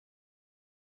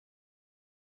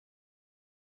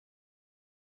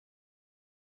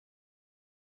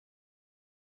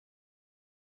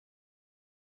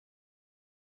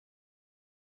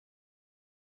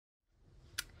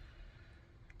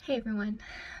Hey everyone,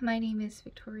 my name is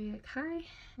Victoria Kai,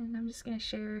 and I'm just going to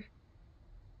share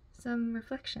some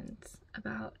reflections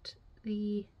about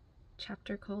the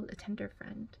chapter called A Tender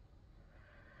Friend.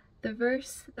 The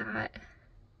verse that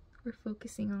we're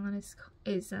focusing on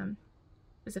is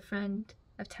a friend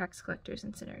of tax collectors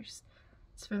and sinners.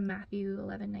 It's from Matthew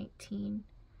 11:19,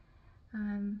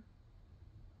 and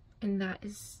that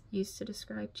is used to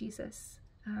describe Jesus.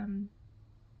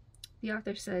 The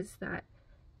author says that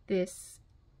this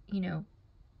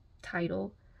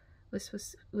title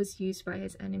was used by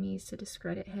his enemies to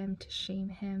discredit him, to shame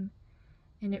him,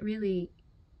 and it really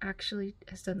actually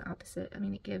has done the opposite. I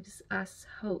mean, it gives us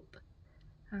hope,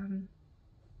 because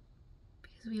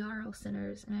we are all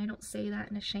sinners, and I don't say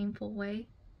that in a shameful way.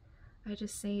 I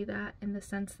just say that in the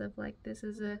sense of, like, this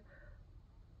is a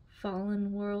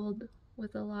fallen world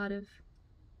with a lot of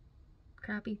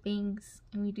crappy things,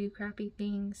 and we do crappy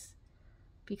things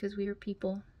because we are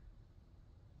people.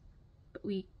 But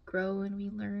we grow and we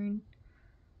learn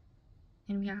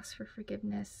and we ask for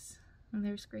forgiveness, and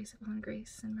there's grace upon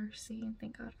grace and mercy, and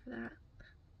thank God for that.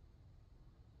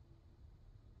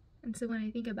 And so when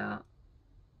I think about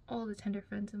all the tender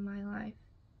friends in my life,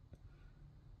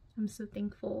 I'm so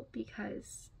thankful,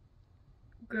 because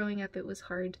growing up it was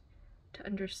hard to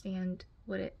understand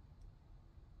what it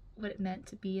meant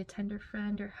to be a tender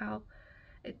friend, or how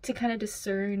to kind of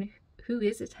discern who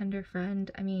is a tender friend.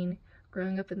 I mean,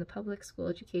 growing up in the public school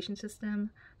education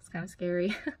system, it's kind of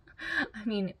scary. I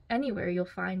mean, anywhere you'll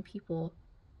find people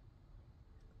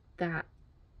that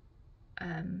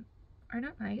are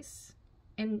not nice,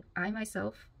 and I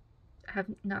myself have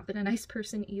not been a nice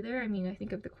person either. I mean, I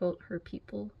think of the quote, hurt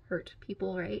people,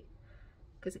 right?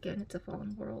 Because again, it's a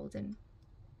fallen world, and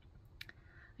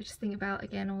I just think about,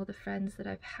 again, all the friends that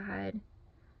I've had,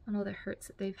 and all the hurts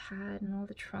that they've had, and all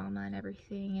the trauma and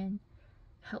everything, and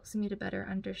it helps me to better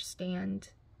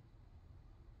understand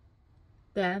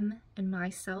them and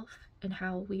myself, and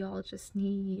how we all just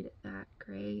need that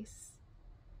grace.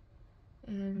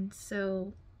 And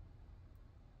so,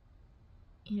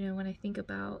 when I think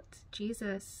about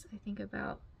Jesus, I think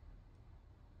about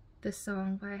the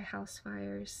song by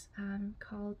Housefires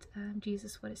called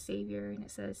Jesus, What a Savior. And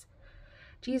it says,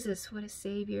 Jesus, what a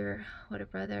Savior, what a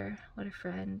brother, what a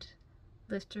friend,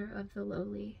 lifter of the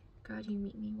lowly, God, you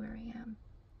meet me where I am.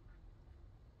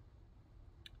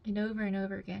 And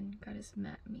over again, God has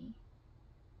met me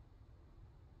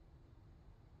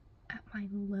at my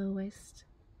lowest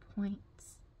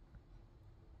points.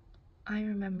 I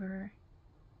remember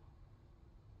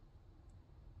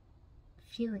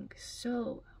feeling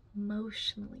so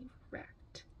emotionally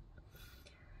wrecked,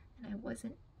 and I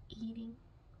wasn't eating,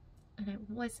 and I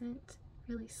wasn't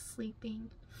really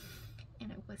sleeping,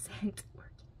 and I wasn't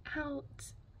working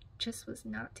out, just was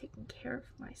not taking care of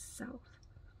myself.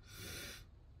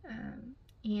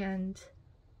 And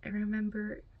I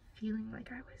remember feeling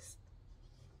like I was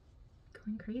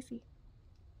going crazy.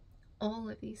 All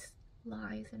of these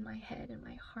lies in my head and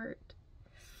my heart,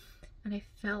 and I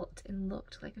felt and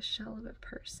looked like a shell of a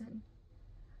person.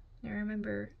 And I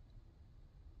remember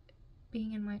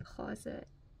being in my closet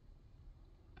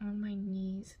on my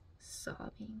knees,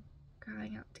 sobbing,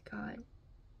 crying out to God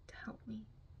to help me,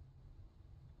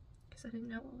 because I didn't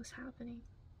know what was happening.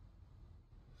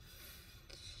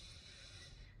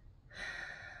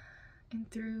 And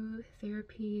through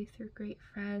therapy, through great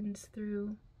friends,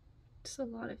 through just a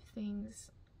lot of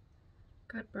things,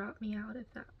 God brought me out of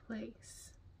that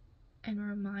place and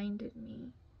reminded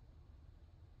me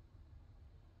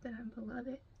that I'm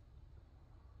beloved,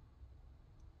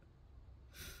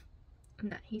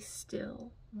 and that He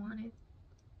still wanted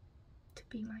to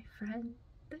be my friend,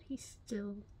 that He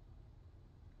still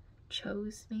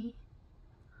chose me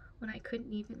when I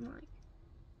couldn't even, like,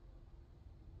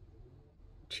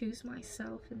 choose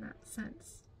myself in that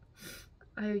sense.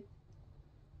 I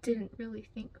didn't really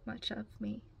think much of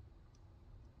me,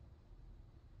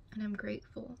 and I'm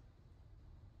grateful,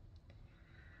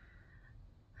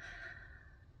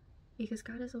 because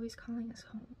God is always calling us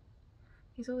home.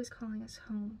 He's always calling us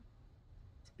home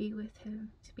to be with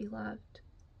Him, to be loved.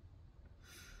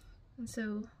 And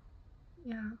so,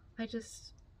 yeah, I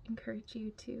just encourage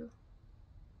you to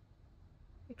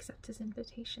accept His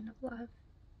invitation of love.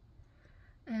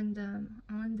 And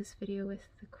I'll end this video with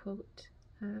the quote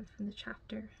from the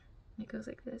chapter, and it goes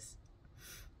like this.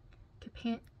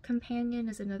 Companion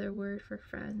is another word for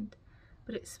friend,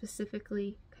 but it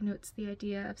specifically connotes the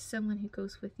idea of someone who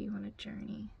goes with you on a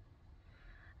journey.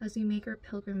 As we make our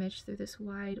pilgrimage through this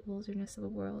wide wilderness of a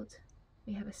world,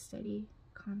 we have a steady,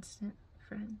 constant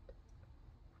friend.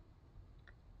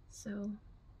 So,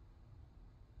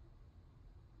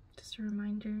 just a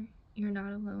reminder you're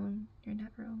not alone. You're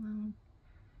never alone.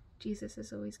 Jesus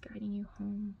is always guiding you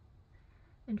home.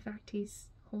 In fact, he's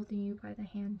holding you by the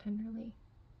hand tenderly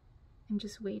and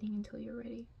just waiting until you're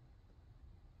ready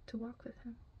to walk with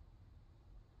him.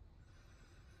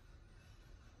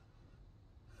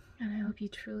 And I hope you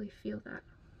truly feel that,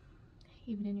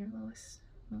 even in your lowest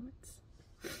moments.